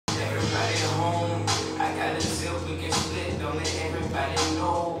everybody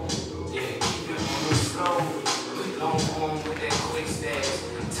know. Yeah, keep it on the slow. Quick long arm with that quick stash.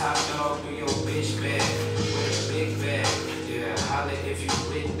 Top dog through your bitch bag with a big bag. Yeah, holla if you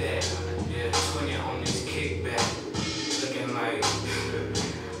with that. Yeah, 20 on this kickback. Looking like,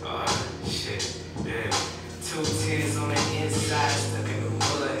 shit. Yeah, 2 10s on the inside, stuck in the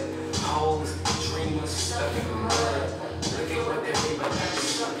mud. Hoes, dreamers, stuck in the mud. Look at what that people got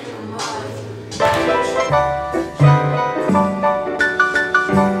stuck in the mud.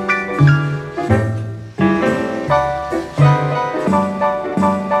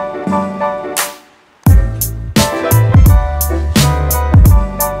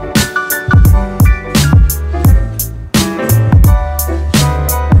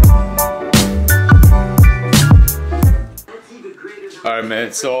 Alright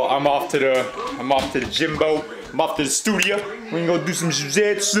man, so I'm off to the gymbo. I'm off to the studio. We're gonna go do some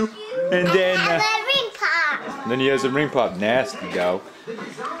jiu-jitsu. And then he has a ring pop. Nasty, go.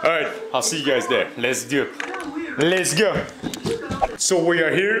 Alright, I'll see you guys there. Let's do it. Let's go. So we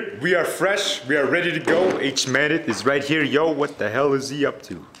are here. We are fresh. We are ready to go. H-Manit is right here. Yo, what the hell is he up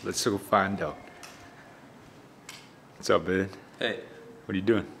to? Let's go find out. What's up, man? Hey. What are you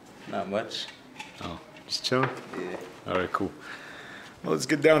doing? Not much. Oh, just chilling? Yeah. Alright, cool. Well, let's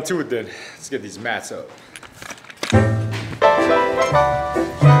get down to it then. Let's get these mats up.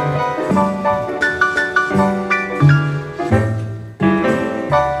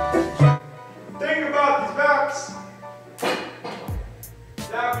 Think about these mats.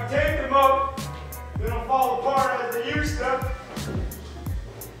 Now if we tape them up, they don't fall apart as they used to.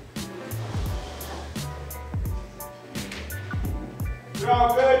 They're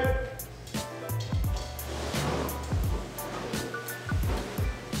all good.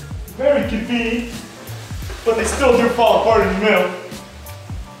 Very convenient, but they still do fall apart in the middle.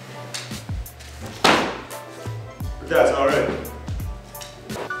 But that's alright.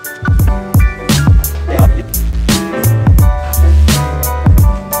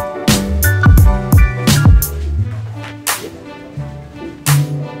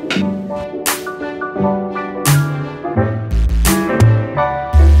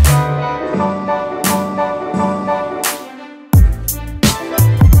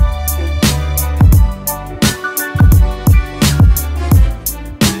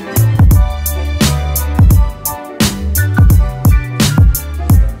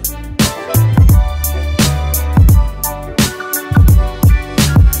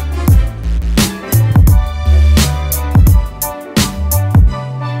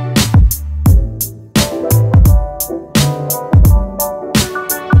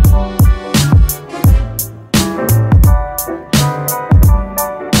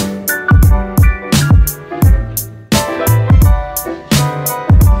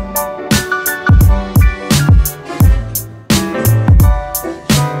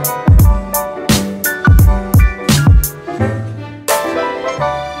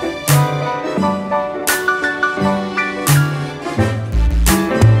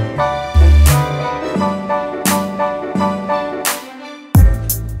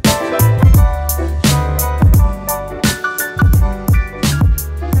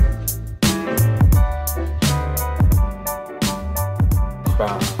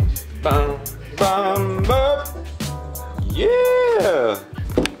 Bam, bam, bam. Yeah.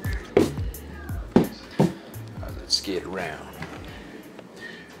 Let's get around.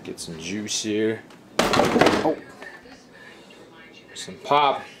 Get some juice here. Oh, some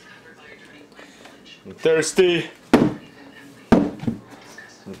pop. I'm thirsty.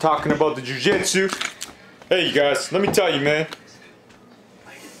 I'm talking about the jiu-jitsu. Hey, you guys, let me tell you, man.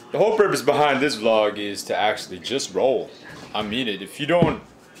 The whole purpose behind this vlog is to actually just roll. I mean it. If you don't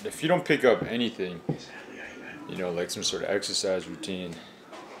pick up anything, you know, like some sort of exercise routine,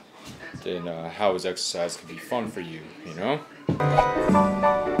 then how is exercise can be fun for you, you know?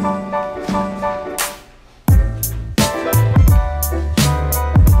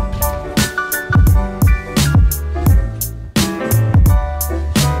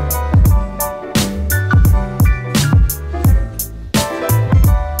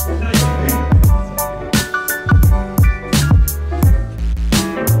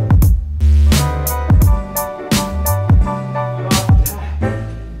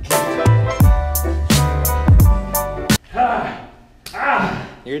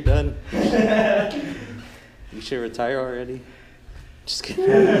 You're done. You should retire already. Just kidding.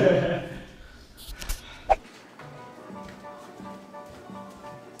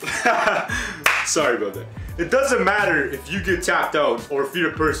 Sorry about that. It doesn't matter if you get tapped out or if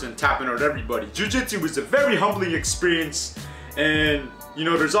you're the person tapping out everybody. Jiu-Jitsu is a very humbling experience, and you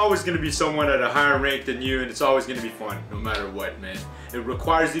know, there's always going to be someone at a higher rank than you, and it's always going to be fun, no matter what, man. It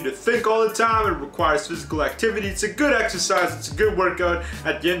requires you to think all the time. It requires physical activity. It's a good exercise. It's a good workout.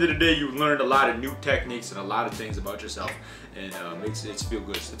 At the end of the day, you learn a lot of new techniques and a lot of things about yourself, and makes it feel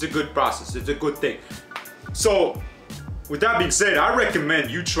good. It's a good process. It's a good thing. So, with that being said, I recommend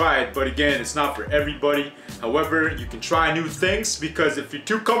you try it, but again, it's not for everybody. However, you can try new things, because if you're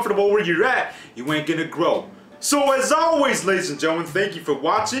too comfortable where you're at, you ain't gonna grow. So as always, ladies and gentlemen, thank you for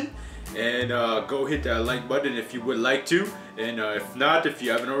watching, and go hit that like button if you would like to, and if not, if you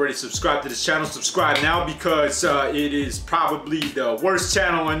haven't already subscribed to this channel, subscribe now, because it is probably the worst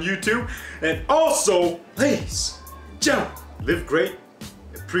channel on YouTube. And also, ladies and gentlemen, live great,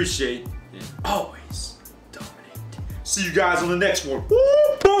 appreciate, and always dominate. See you guys on the next one.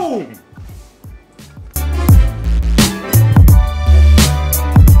 Woo, boom!